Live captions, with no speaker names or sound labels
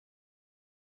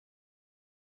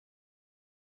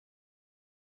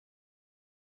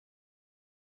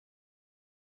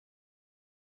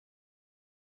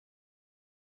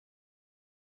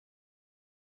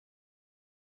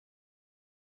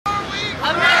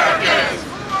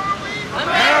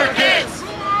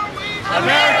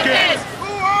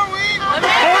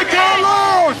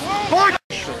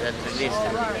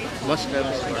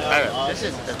Muslims or Arabs. This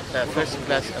is the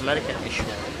first-class American issue.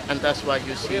 And that's why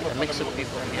you see a mix of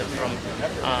people here from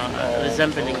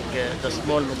resembling the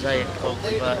small mosaic of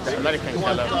the American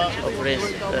color of race,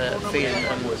 faith,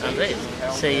 and race,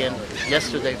 saying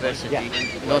yes to diversity,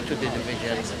 no to the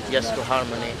division, yes to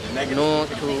harmony, no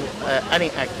to any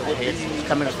act of hate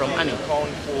coming from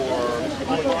anyone.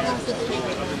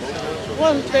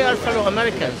 Well, they are fellow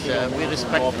Americans. We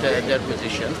respect their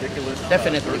position.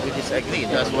 Definitely we disagree.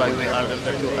 That's why we are on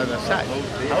the two other sides.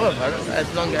 However, as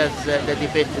long as the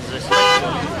debate is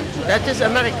respected, that is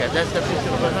America. That's the beauty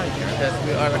of America, that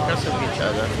we are across of each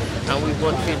other and we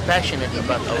both feel passionate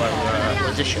about our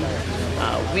position.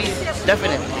 We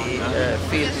definitely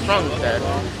feel strong that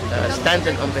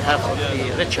standing on behalf of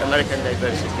the rich American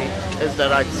diversity is the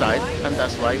right side, and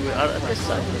that's why we are at this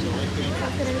side.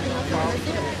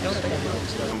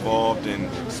 Involved in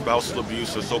spousal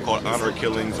abuse or so-called honor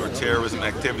killings or terrorism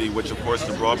activity, which of course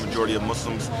the broad majority of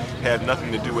Muslims have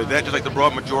nothing to do with that, just like the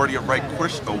broad majority of white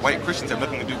Christians have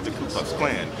nothing to do with the Ku Klux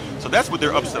Klan. So that's what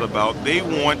they're upset about. They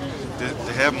want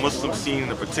to have Muslims seen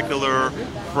in a particular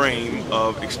frame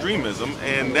of extremism,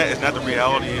 and that is not the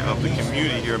reality of the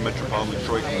community here in metropolitan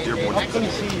Detroit and Dearborn.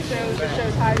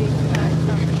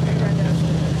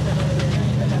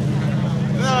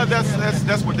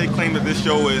 That's what they claim, that this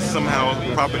show is somehow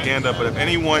propaganda, but if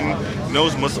anyone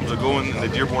knows Muslims or go in the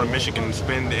Dearborn, Michigan and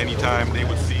spend any time, they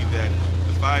would see that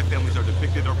the 5 families are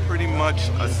depicted are pretty much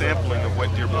a sampling of what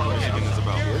Dearborn, Michigan is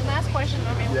about. Last question,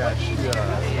 I mean, what do you think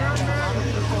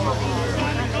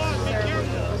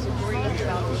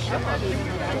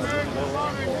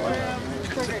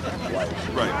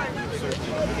Right.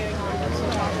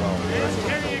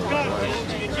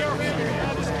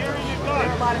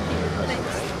 a lot of people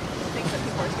things that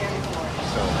people are standing for?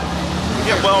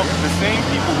 Yeah, well, the same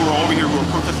people who are over here who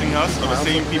are protesting us are the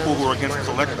same people who are against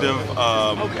collective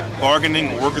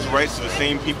bargaining, workers' rights, are the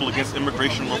same people against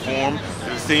immigration reform,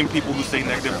 they're the same people who say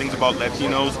negative things about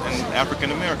Latinos and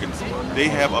African Americans. They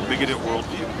have a bigoted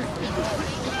worldview.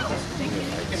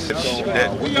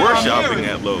 That we're shopping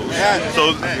at Lowe's.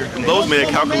 So Lowe's made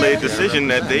a calculated decision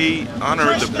that they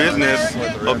honor the business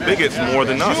of bigots more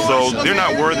than us. So they're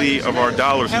not worthy of our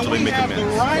dollars until they make amends.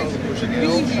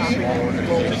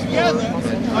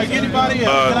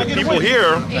 The people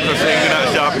here are saying they're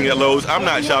not shopping at Lowe's. I'm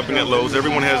not shopping at Lowe's.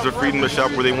 Everyone has the freedom to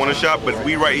shop where they want to shop, but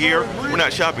we right here, we're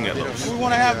not shopping at Lowe's. We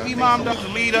want to have Imam to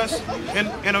lead us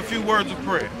in a few words of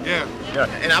prayer. Yeah.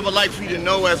 And I would like for you to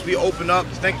know as we open up,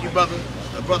 thank you, brother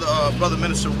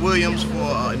Minister Williams,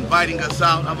 for inviting us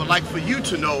out. I would like for you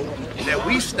to know that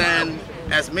we stand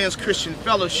as Men's Christian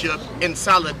Fellowship in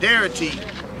solidarity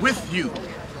with you.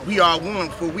 We are one,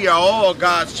 for we are all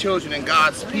God's children and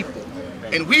God's people.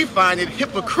 And we find it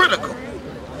hypocritical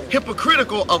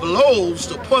of Lowe's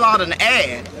to put out an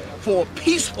ad for a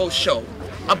peaceful show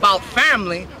about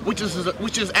family, which is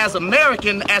as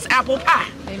American as apple pie.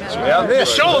 The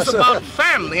show is about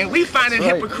family, and we find it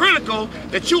hypocritical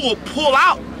that you will pull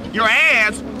out your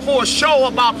ads for a show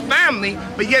about family,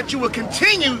 but yet you will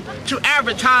continue to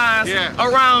advertise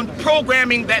around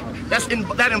programming that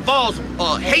involves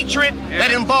hatred,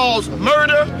 that involves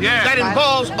murder, that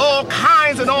involves all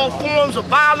kinds and all forms of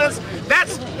violence.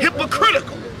 That's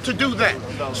hypocritical to do that.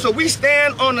 So we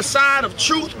stand on the side of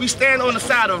truth, we stand on the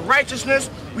side of righteousness,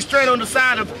 we stand on the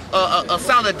side of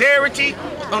solidarity,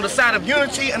 on the side of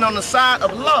unity, and on the side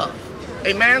of love.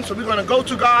 Amen. So we're going to go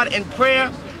to God in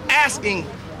prayer, asking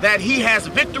that He has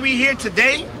victory here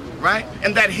today, right?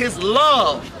 And that His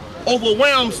love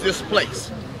overwhelms this place.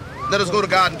 Let us go to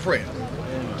God in prayer.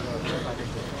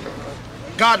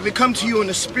 God, we come to you in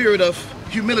the spirit of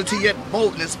humility yet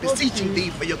boldness, beseeching Thee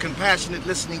for your compassionate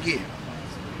listening ear.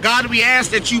 God, we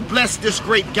ask that you bless this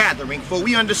great gathering, for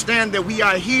we understand that we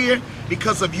are here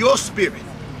because of your spirit,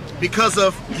 because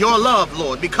of your love,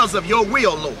 Lord, because of your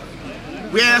will, Lord.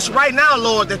 We ask right now,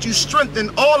 Lord, that you strengthen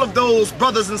all of those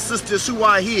brothers and sisters who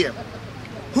are here,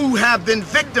 who have been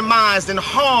victimized and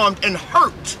harmed and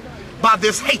hurt by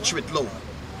this hatred, Lord.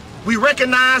 We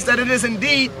recognize that it is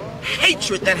indeed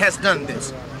hatred that has done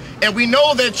this. And we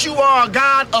know that you are a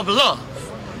God of love.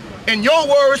 And your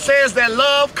word says that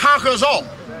love conquers all,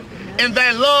 and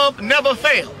that love never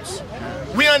fails.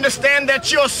 We understand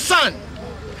that your Son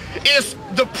is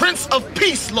the Prince of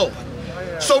Peace, Lord.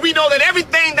 So we know that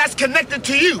everything that's connected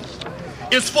to you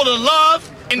is full of love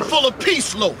and full of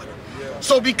peace, Lord.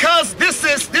 So because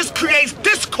this creates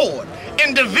discord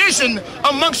and division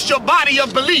amongst your body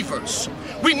of believers,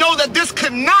 we know that this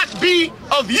could not be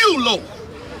of you, Lord.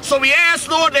 So we ask,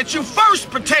 Lord, that you first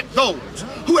protect those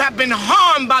who have been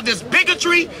harmed by this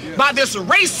bigotry, by this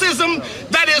racism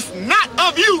that is not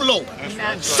of you, Lord.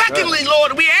 Secondly,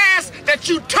 Lord, we ask that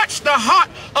you touch the heart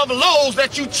of those,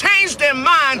 that you change their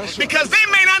mind, because they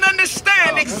may not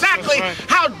understand exactly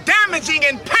how damaging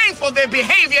and painful their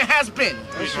behavior has been.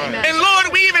 And Lord,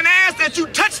 we even ask that you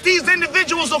touch these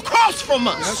individuals across from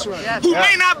us who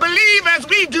may not believe as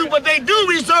we do, but they do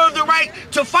reserve the right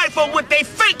to fight for what they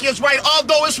think is right,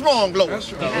 although it's wrong, Lord.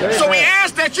 So we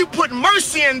ask that you put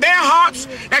mercy in their hearts,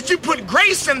 that you put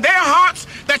grace in their hearts,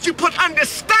 that you put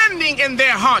understanding in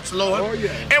their hearts, Lord.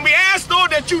 And we ask,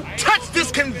 Lord, that you touch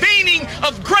this convening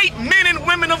of great men and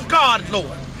women of God,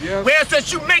 Lord. We ask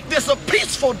that you make this a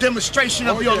peaceful demonstration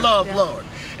of your love, Lord.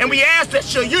 And we ask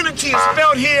that your unity is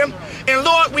felt here. And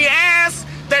Lord, we ask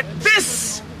that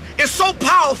this is so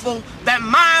powerful that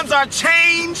minds are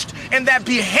changed and that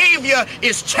behavior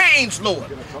is changed, Lord.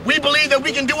 We believe that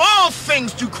we can do all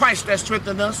things through Christ that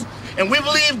strengthens us. And we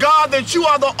believe, God, that you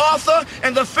are the author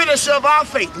and the finisher of our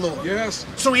faith, Lord. Yes.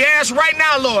 So we ask right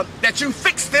now, Lord, that you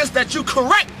fix this, that you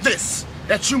correct this,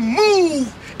 that you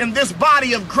move in this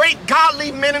body of great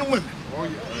godly men and women,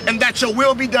 and that your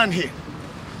will be done here.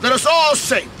 Let us all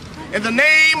say, in the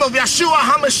name of Yeshua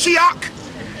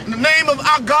HaMashiach, in the name of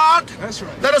our God,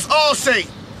 let us all say,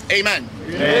 amen.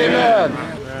 Amen.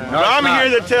 Now, I'm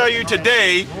here to tell you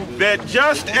today that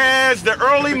just as the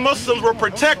early Muslims were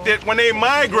protected when they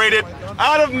migrated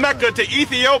out of Mecca to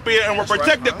Ethiopia and were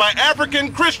protected by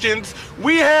African Christians,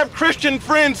 we have Christian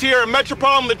friends here in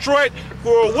metropolitan Detroit who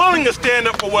are willing to stand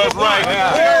up for what's right.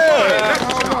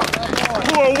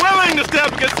 Who are willing to stand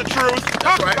up against the truth,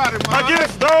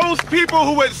 against those people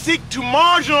who would seek to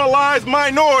marginalize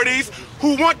minorities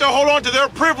who want to hold on to their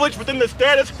privilege within the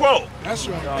status quo. That's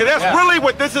right. Because that's really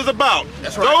what this is about.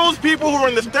 That's right. Those people who are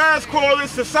in the status quo of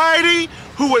this society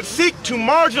who would seek to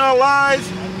marginalize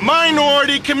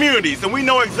minority communities. And we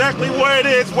know exactly what it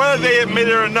is, whether they admit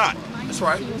it or not. That's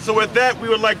right. So with that, we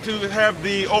would like to have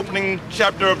the opening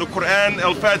chapter of the Quran,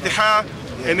 Al-Fatiha,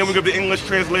 and then we give the English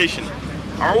translation.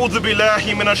 أعوذ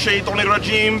بالله من الشيطان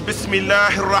الرجيم بسم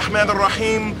الله الرحمن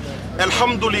الرحيم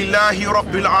الحمد لله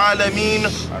رب العالمين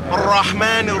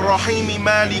الرحمن الرحيم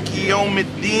مالك يوم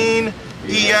الدين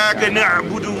إياك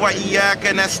نعبد وإياك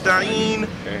نستعين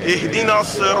اهدنا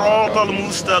الصراط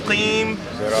المستقيم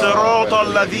صراط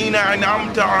الذين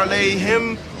أنعمت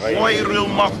عليهم غير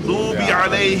المغضوب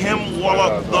عليهم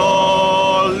ولا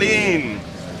الضالين.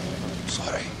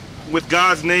 With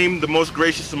God's name, the most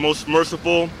gracious and most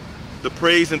merciful, the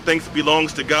praise and thanks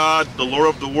belongs to God, the Lord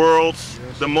of the worlds,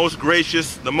 the most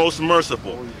gracious, the most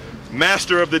merciful,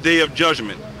 master of the day of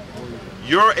judgment.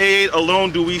 Your aid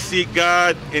alone do we seek,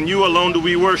 God, and you alone do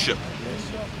we worship.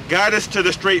 Guide us to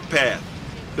the straight path,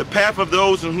 the path of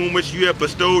those in whom which you have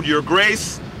bestowed your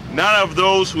grace, not of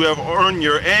those who have earned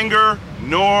your anger,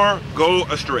 nor go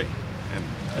astray.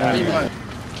 Amen.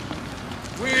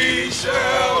 We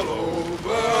shall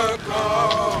overcome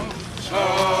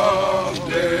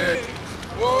someday.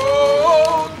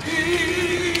 Oh,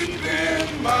 deep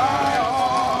in my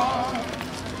heart,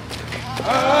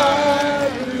 I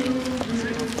will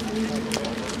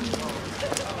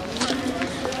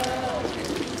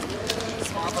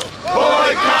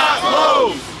Boycott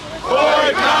Lowe's!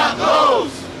 Boycott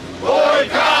Lowe's!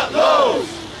 Boycott Lowe's!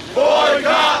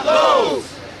 Boycott Lowe's!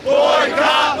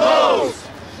 Boycott Lowe's!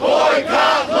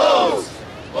 Boycott Lowe's!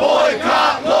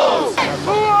 Boycott Lowe's!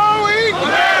 Who are we?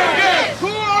 Americans! Who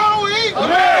are we?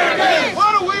 Americans!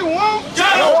 What do we want?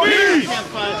 No peace!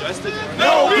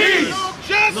 No peace!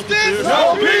 Justice!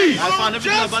 No peace!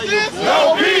 Justice!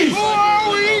 No peace! Who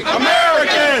are we?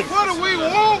 Americans! What do we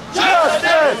want?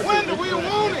 Justice! When do we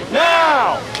want it?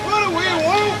 Now! What do we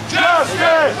want?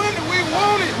 Justice! When do we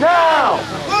want it? Now!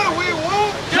 What do we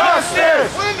want?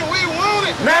 Justice! When do we want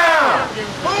it? Now!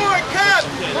 Boycott!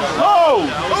 Lowe's!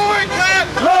 Boycott!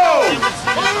 Lowe's!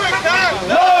 Boycott!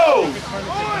 Lowe's! Boycott! Lowe's!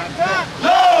 Boycott!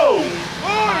 Lowe's!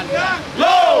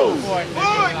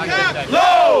 Boycott!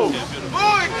 Lowe's!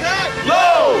 Boycott!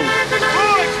 Lowe's!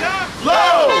 Boycott!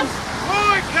 Lowe's!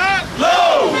 Boycott!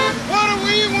 Lowe's! What do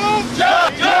we want?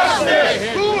 Justice!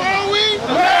 Who are we?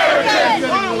 Americans!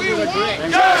 What do we want?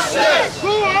 Justice! Who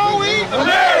are we?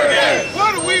 Americans!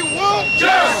 What do we want?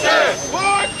 Justice!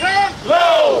 Boycott!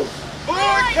 Lowe's!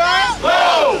 Boycott!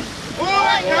 Lowe's! Boycott!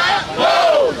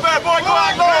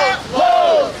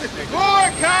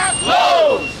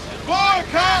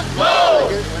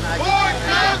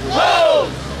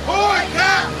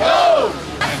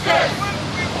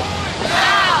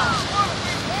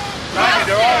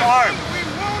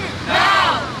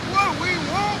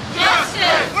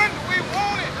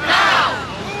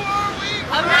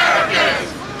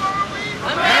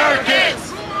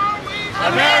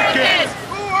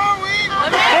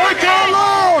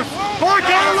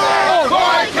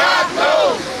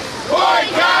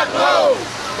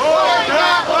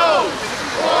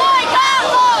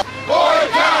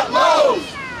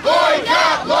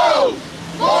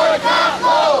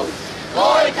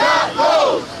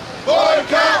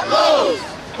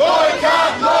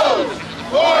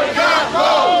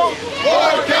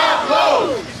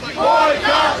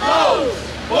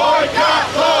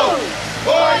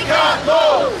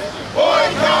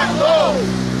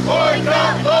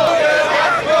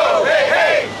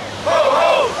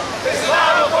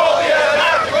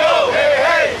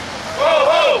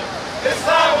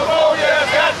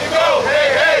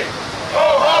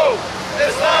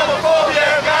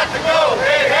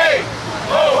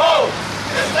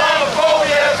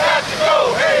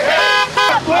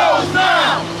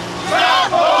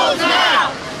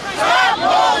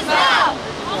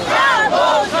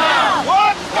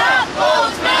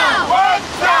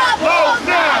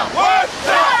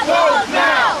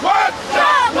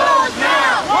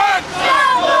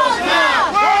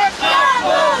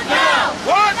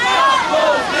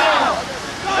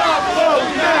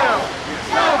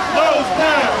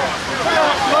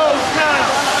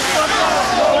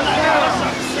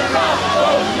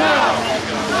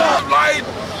 Light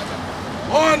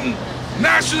on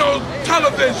national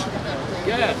television.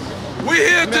 Yes. We're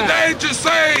here today to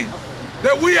say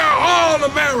that we are all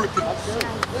Americans.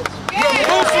 We're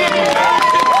Muslim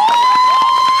Americans,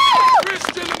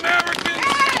 Christian Americans,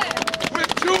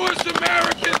 we're Jewish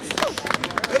Americans,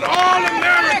 and all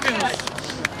Americans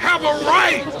have a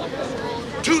right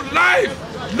to life,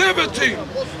 liberty,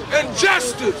 and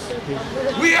justice.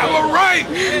 We have a right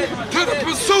to the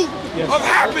pursuit of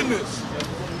happiness.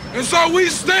 And so we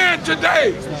stand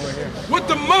today with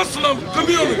the Muslim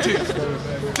community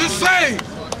to say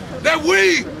that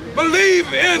we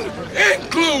believe in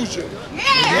inclusion.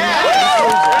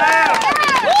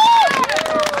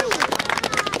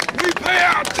 We pay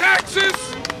our taxes.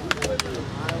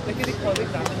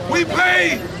 We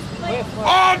pay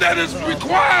all that is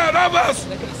required of us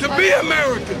to be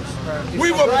Americans.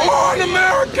 We were born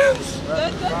Americans.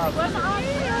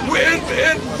 And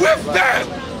with that,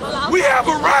 we have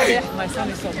a right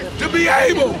to be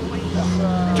able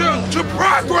to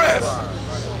progress,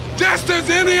 just as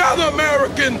any other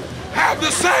American have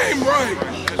the same right.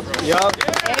 Yup.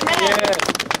 Yeah.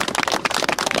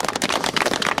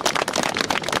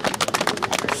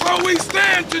 So we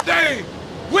stand today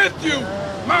with you,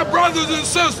 my brothers and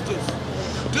sisters,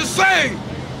 to say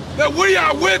that we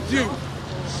are with you,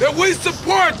 that we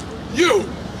support you.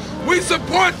 We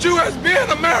support you as being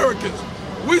Americans.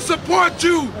 We support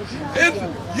you in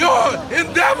your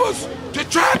endeavors to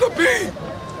try to be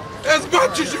as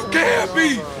much as you can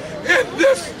be in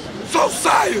this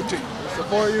society.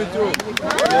 Support you too.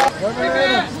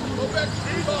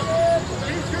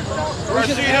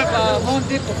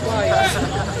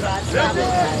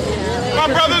 My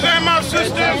brothers and my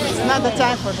sisters, It's not the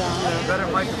time for that.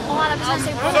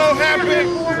 so happy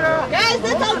Guys,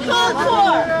 that's uncalled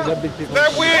for.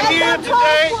 that we're here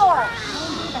today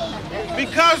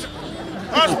because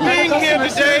us being here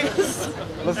today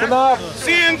Listen up.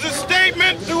 sends a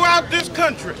statement throughout this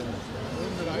country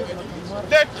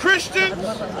that Christians,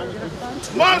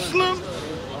 Muslims,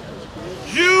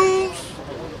 Jews,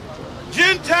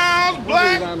 Gentiles,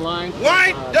 black,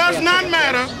 white, does not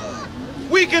matter.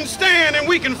 We can stand and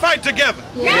we can fight together.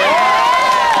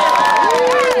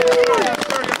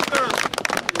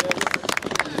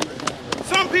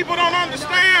 Some people don't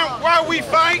understand why we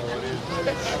fight,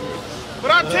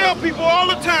 but I tell people all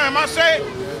the time, I say,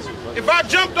 if I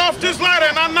jumped off this ladder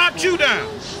and I knocked you down,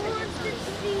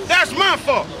 that's my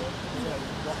fault.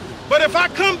 But if I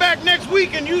come back next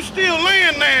week and you still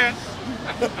laying there,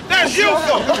 that's your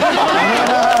fault.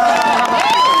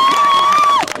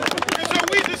 And so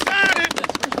we decided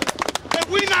that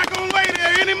we're not going to lay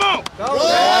there anymore.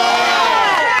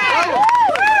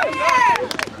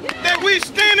 That we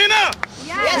standing up.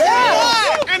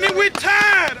 And then we're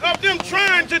tired of them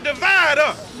trying to divide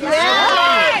us.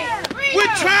 We're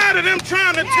tired of them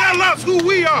trying to tell us who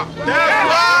we are.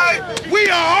 We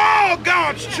are all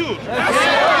God's children. No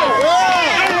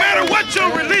matter what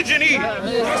your religion is.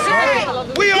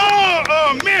 We all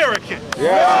are American.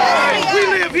 We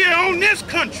live here on this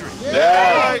country.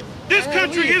 This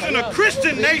country isn't a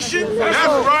Christian nation.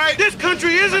 That's right. This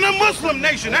country isn't a Muslim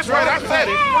nation. That's right, I said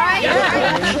it.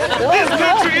 This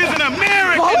country is an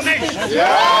American nation.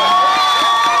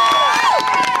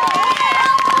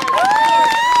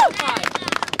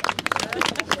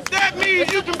 That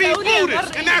means you can be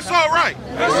Buddhist, and that's all right.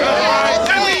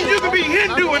 That means you can be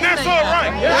Hindu, and that's all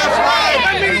right.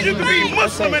 That means you can be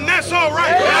Muslim, and that's all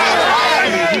right. That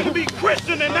means you can be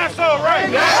Christian, and that's all right.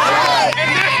 And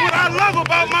that's what I love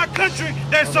about my country.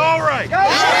 That's all right. God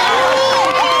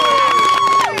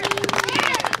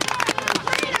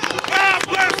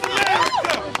bless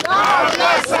America. God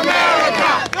bless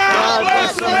America. God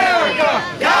bless America.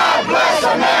 God bless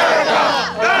America.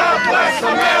 God bless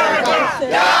America.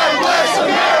 God bless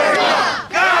America.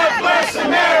 God bless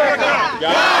America.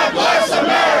 God bless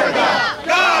America.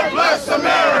 God bless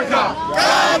America.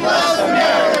 God bless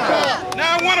America.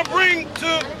 Now I want to bring to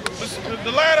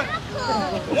the ladder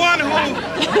one who bring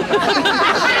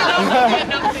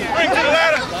to the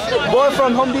ladder. Boy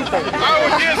from Home Depot.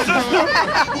 Our dear sister,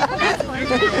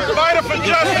 fighter for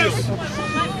justice.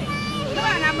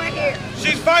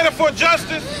 She's fighting for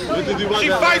justice. She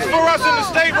fights for us in the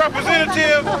state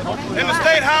representative, in the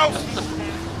state house.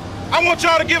 I want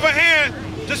y'all to give a hand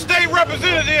to State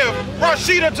Representative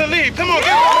Rashida Tlaib. Come on,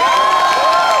 give her a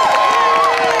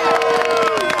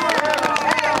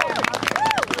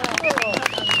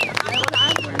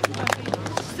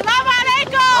Salam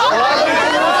alaikum.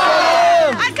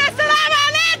 I said salam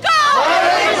alaikum.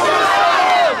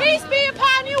 Peace be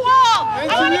upon you all. I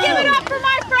want to give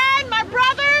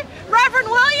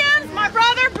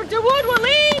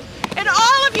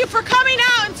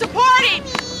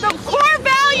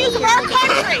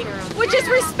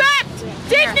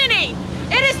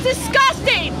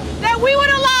we would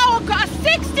allow a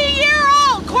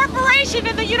 60-year-old corporation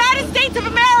in the United States of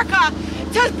America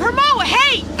to promote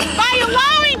hate by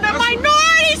allowing the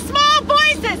minority small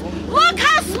voices. Look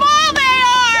how small they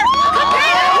are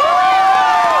compared to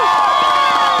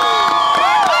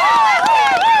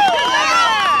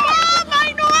small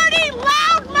minority,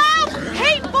 loudmouth,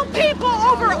 hateful people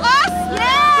over us.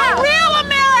 The real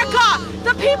America,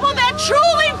 the people that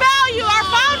truly value our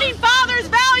founding fathers'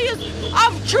 values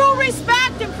of true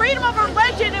respect and freedom of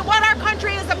religion and what our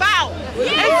country is about. And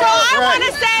so I want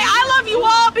to say I love you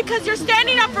all because you're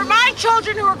standing up for my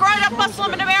children who are growing up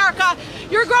Muslim in America.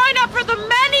 You're growing up for the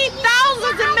many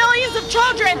thousands and millions of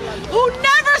children who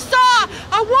never saw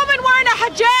a woman wearing a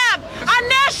hijab on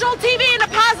national TV in a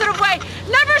positive way.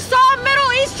 Never saw a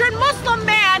Middle Eastern Muslim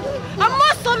man,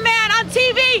 on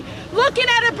TV looking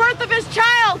at the birth of his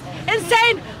child and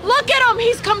saying, look at him,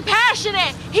 he's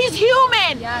compassionate, he's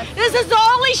human. Yes. This is the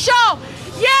only show.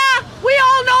 Yeah, we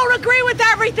all don't agree with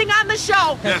everything on the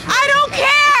show. I don't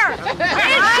care.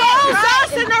 It shows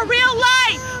us in the real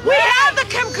light. We have the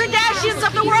Kim Kardashians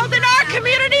of the world in our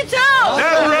community too. We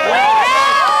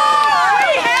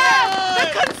have the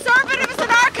conservatives in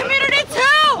our community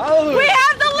too. We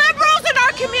have the liberals in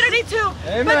our community too.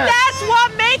 Amen. But that's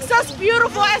what makes us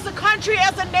beautiful as a country,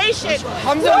 as a nation.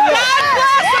 God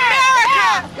bless America.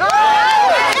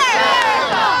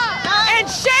 And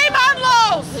shame on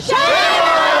Lowe's. Shame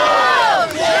on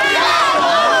Lowe's. Shame on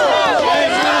Lowe's.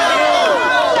 Shame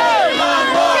on Lowe's. Shame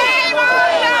on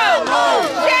Lowe's.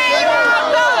 Shame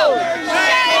on Lowe's.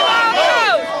 Shame on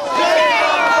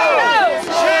Lowe's.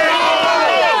 Shame on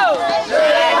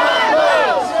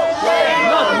Lowe's.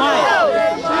 Shame on Lowe's.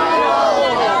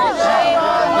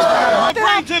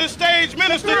 Bring to the stage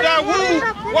Minister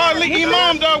Dawood, Wali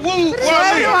Imam Dawood,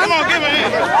 Wali. Come on, give a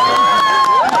hand.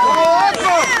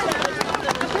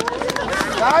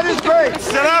 That is great.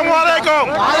 Assalamu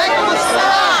alaikum.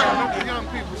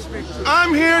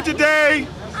 I'm here today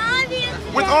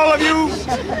with all of you,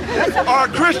 our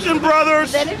Christian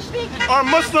brothers, our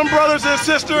Muslim brothers and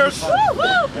sisters,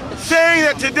 saying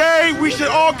that today we should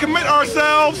all commit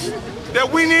ourselves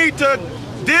that we need to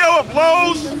deal with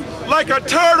Lowe's like a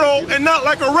turtle and not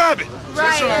like a rabbit.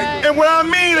 Right. And what I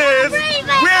mean is,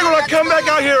 we're going to come back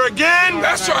out here again.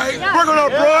 That's right. We're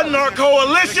going to broaden our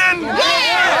coalition.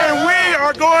 And we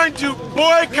are going to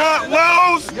boycott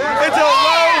Lowe's until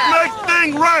Lowe's makes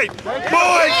things right.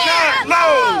 Boycott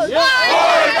Lowe's!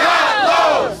 Boycott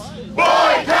Lowe's!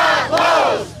 Boycott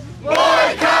Lowe's!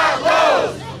 Boycott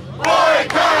Lowe's!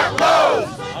 Boycott Lowe's!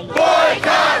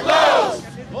 Boycott Lowe's!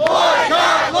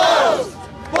 Boycott Lowe's!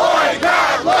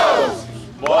 Boycott Lowe's!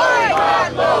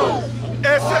 Boycott Lowe's!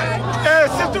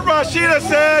 As Sister Rashida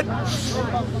said,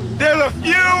 there's a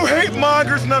few hate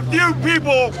mongers and a few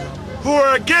people who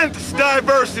are against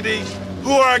diversity,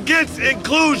 who are against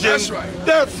inclusion. That's right.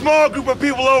 That small group of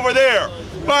people over there.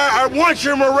 But I want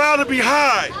your morale to be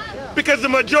high because the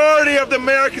majority of the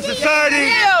American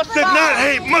society does not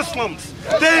hate Muslims.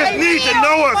 They just need to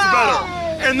know us better.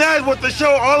 And that's what the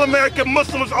show All American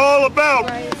Muslim is all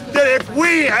about. That if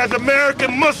we as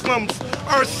American Muslims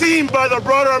are seen by the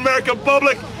broader American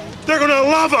public, they're going to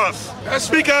love us. That's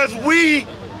because we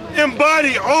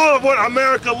embody all of what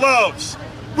America loves.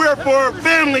 We're for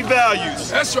family values.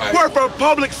 That's right. We're for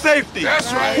public safety.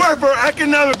 That's right. We're for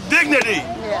economic dignity.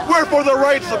 We're for the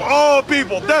rights of all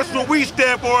people. That's what we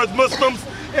stand for as Muslims,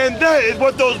 and that is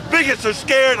what those bigots are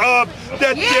scared of,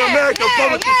 that the American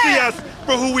public will see us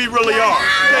for who we really are.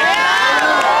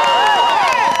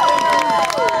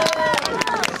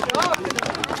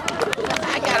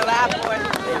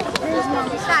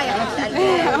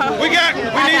 We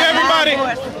need everybody.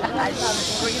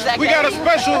 We got a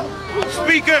special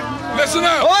speaker. Listen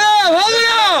up. Hold it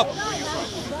up.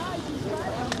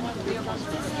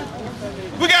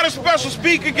 We got a special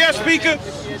speaker, guest speaker,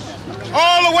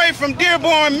 all the way from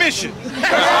Dearborn, Michigan.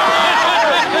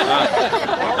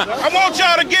 I want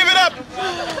y'all to give it up,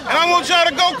 and I want y'all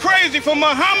to go crazy for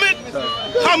Muhammad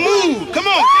Hamoud. Come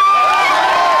on.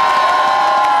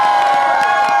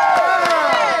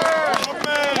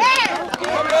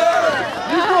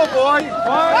 Boy.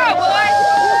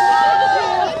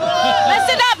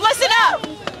 Listen up.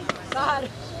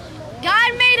 God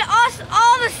made us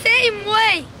all the same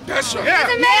way. That's right. Yeah.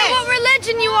 Doesn't matter what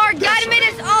religion you are, God made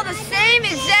us all the same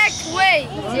exact way.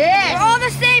 We're all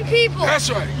the same people. That's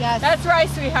right. That's right,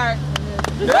 sweetheart.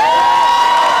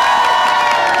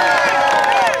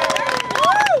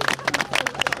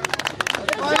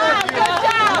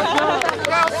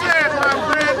 Well said, my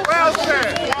friend. Well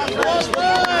said.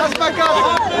 That's my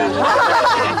cousin.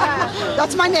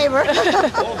 That's my neighbor.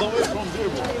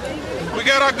 We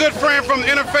got our good friend from the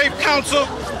Interfaith Council,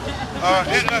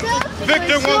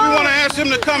 Victor, we want to ask him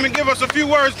to come and give us a few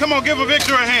words. Come on, give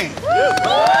Victor a hand.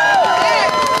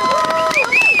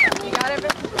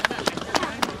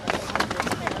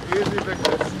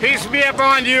 Peace be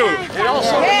upon you. And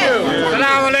also you.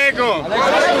 Assalamu alaikum.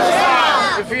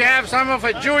 If you have some of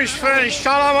a Jewish friend,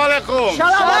 shalom alaikum.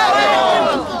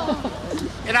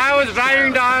 And I was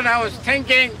driving down, I was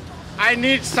thinking, I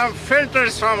need some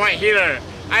filters for my heater.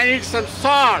 I need some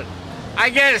salt.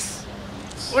 I guess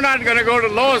we're not going to go to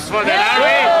Lowe's for that, are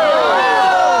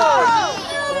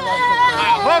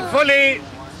we? Hopefully,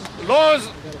 Lowe's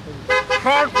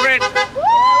corporate,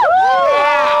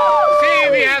 see,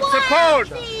 we have support.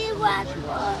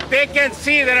 They can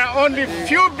see there are only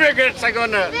few bigots are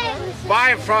going to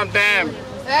buy from them.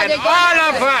 And all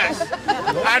of us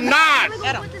are not.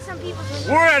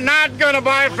 We're not going to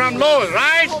buy from Lowe's,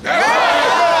 right?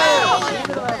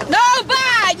 No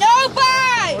buy! No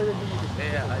buy!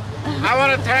 I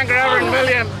want to thank Reverend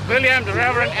Williams,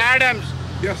 Reverend Adams,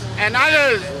 and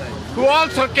others who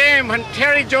also came when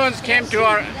Terry Jones came to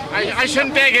our, I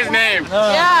shouldn't take his name.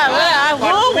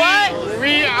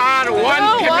 We are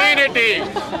one community.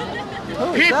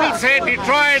 People say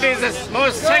Detroit is the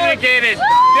most segregated.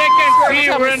 They can see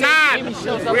we're not.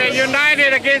 We're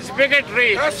united against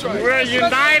bigotry. We're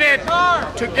united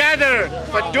together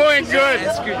for doing good.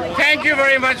 Thank you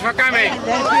very much for coming.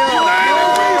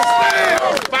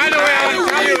 By the way, I will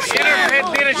tell you, Interfaith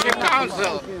Leadership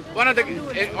Council, one of the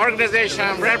organizations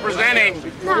I'm representing,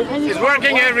 is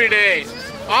working every day.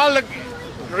 All the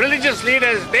religious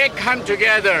leaders, they come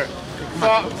together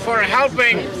for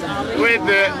helping with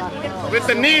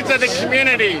the needs of the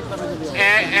community,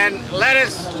 and let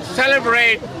us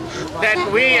celebrate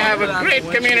that we have a great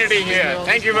community here.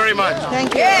 Thank you very much.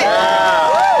 Thank you.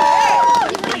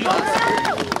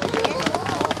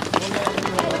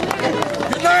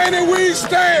 United we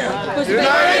stand.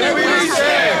 United we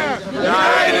stand.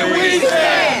 United we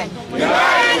stand.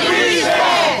 United we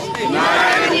stand.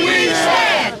 United we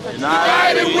stand.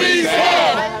 United we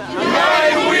stand.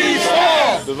 United we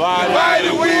stand.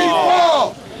 Divided we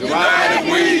fall. United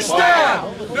we stand.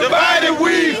 Divided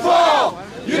we fall.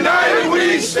 United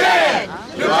we stand.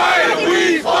 Divided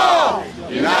we fall.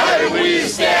 United we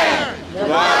stand.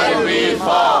 Divided we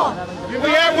fall. We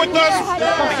have with us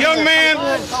a young man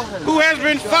who has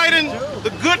been fighting the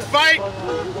good fight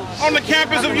on the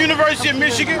campus of University of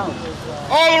Michigan,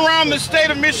 all around the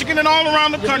state of Michigan and all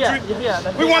around the country.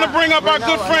 We want to bring up our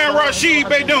good friend Rashid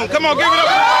Beydoun. Come on, give it up.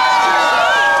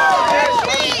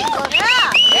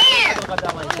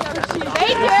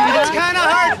 It's kind of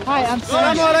hard.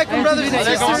 Assalamu alaikum, brothers and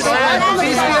sisters.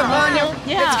 Peace be upon you.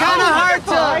 It's kind of hard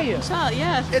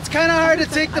to. It's kind of hard to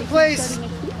take the place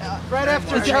right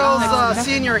after Charles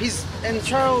Sr. And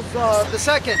Charles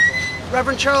II.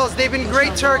 Reverend Charles. They've been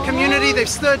great to our community. They've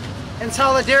stood in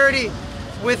solidarity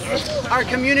with our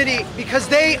community because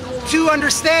they too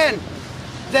understand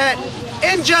that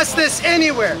injustice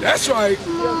anywhere. That's right.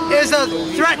 Is a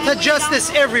threat to justice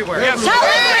everywhere. Tell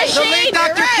it, The late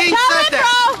Dr. King said that.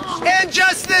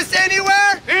 Injustice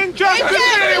anywhere.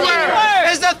 Injustice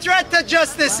anywhere. Is a threat to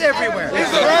justice everywhere.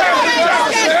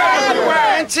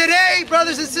 And today,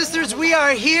 brothers and sisters, we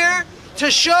are here to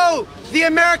show the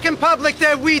American public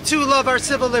that we too love our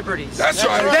civil liberties. That's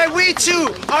right. That we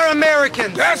too are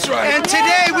Americans. That's right. And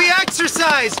today we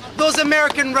exercise those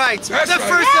American rights. That's the right.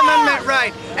 First Amendment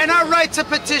right and our right to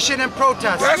petition and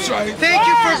protest. That's right. Thank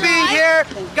you for being here.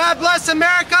 God bless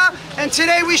America. And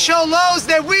today we show Lowe's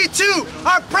that we too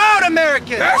are proud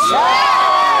Americans. That's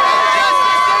right.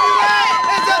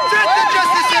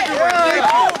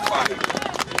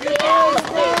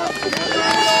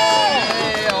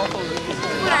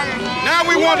 Now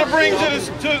we want to bring to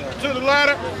the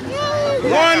ladder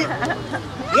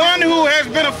one who has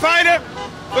been a fighter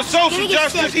for social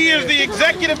justice. He is the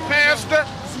executive pastor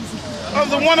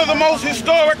of one of the most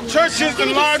historic churches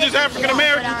and largest African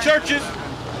American churches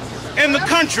in the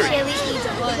country.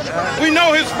 We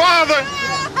know his father,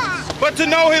 but to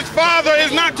know his father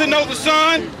is not to know the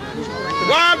son.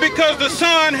 Why? Because the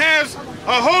son has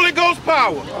a Holy Ghost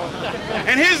power.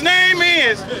 And his name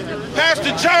is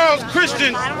Pastor Charles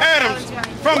Christian Adams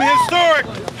from historic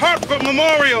Hartford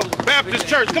Memorial Baptist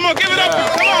Church. Come on, give it up.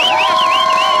 Come on.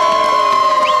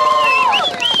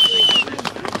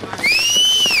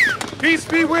 Peace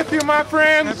be with you, my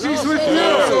friends. Peace with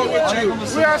you.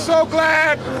 We are so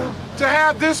glad to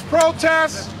have this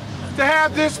protest, to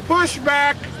have this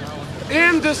pushback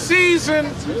in the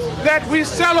season that we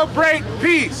celebrate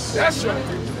peace. That's right.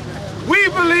 We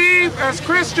believe as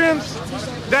Christians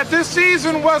that this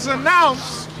season was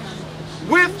announced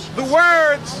with the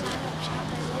words,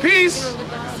 peace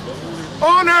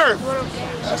on earth,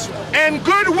 and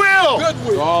goodwill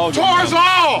towards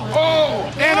all.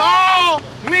 And all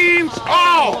means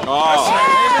all.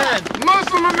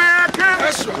 Muslim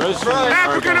Americans,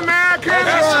 African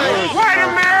Americans, white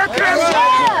Americans,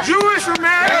 Jewish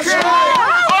Americans,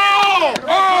 all.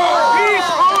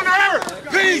 Peace on earth,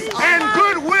 and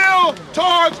goodwill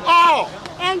towards all.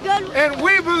 And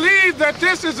we believe that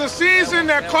this is a season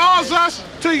that calls us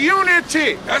to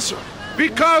unity. That's right.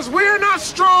 Because we're not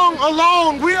strong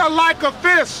alone, we are like a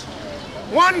fist.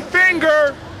 One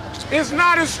finger is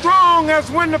not as strong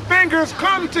as when the fingers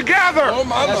come together. Oh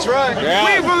my That's right. Yeah.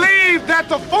 We believe that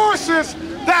the forces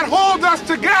that hold us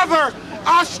together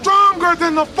are stronger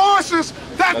than the forces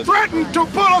that threaten to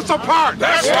pull us apart.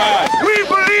 That's right. We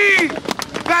believe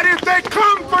that if they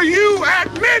come for you at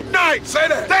midnight, Say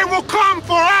that. they will come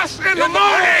for us in the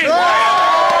morning. We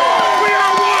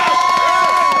are one.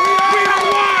 We are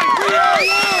one.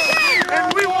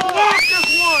 And we will walk as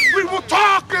one. We will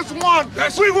talk as one.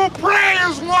 We will pray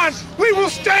as one. We will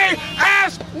stay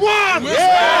as one.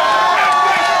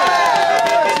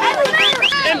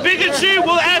 And bigotry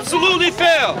will absolutely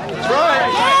fail. That's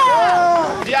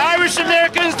right. The Irish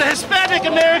Americans, the Hispanic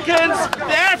Americans,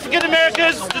 the African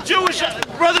Americans, the Jewish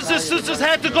brothers and sisters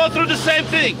had to go through the same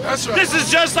thing. That's right. This is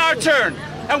just our turn.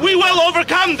 And we will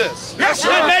overcome this. That's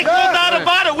And right. make no doubt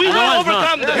about it, we will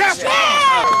overcome this.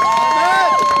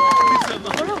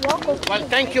 Well,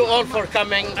 thank you all for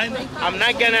coming. I'm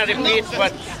not going to repeat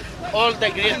what all the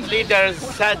great leaders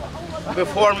said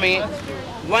before me.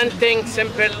 One thing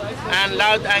simple and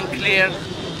loud and clear,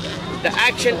 the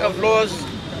action of laws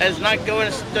is not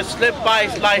going to slip by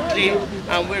lightly,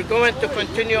 and we're going to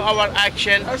continue our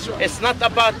action. It's not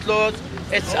about laws,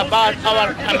 it's about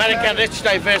our American rich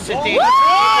diversity.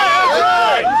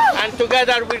 And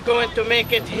together we're going to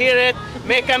make it, hear it,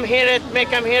 make them hear it, make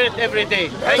them hear it every day.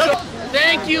 Thank you.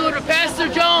 Thank you to Pastor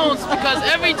Jones, because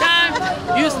every time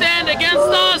you stand against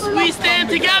us, we stand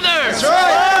together. That's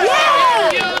right.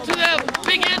 Thank you to the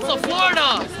bigots of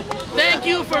Florida. Thank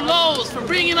you for Lowe's for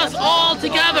bringing us all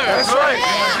together. That's right.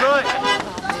 That's right.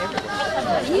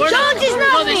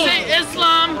 They say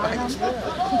Islam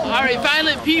are a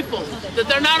violent people, that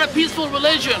they're not a peaceful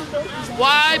religion.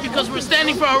 Why? Because we're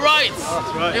standing for our rights.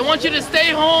 Right. They want you to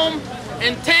stay home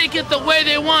and take it the way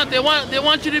they want. They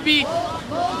want you to be, you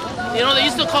know, they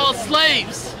used to call us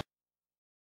slaves.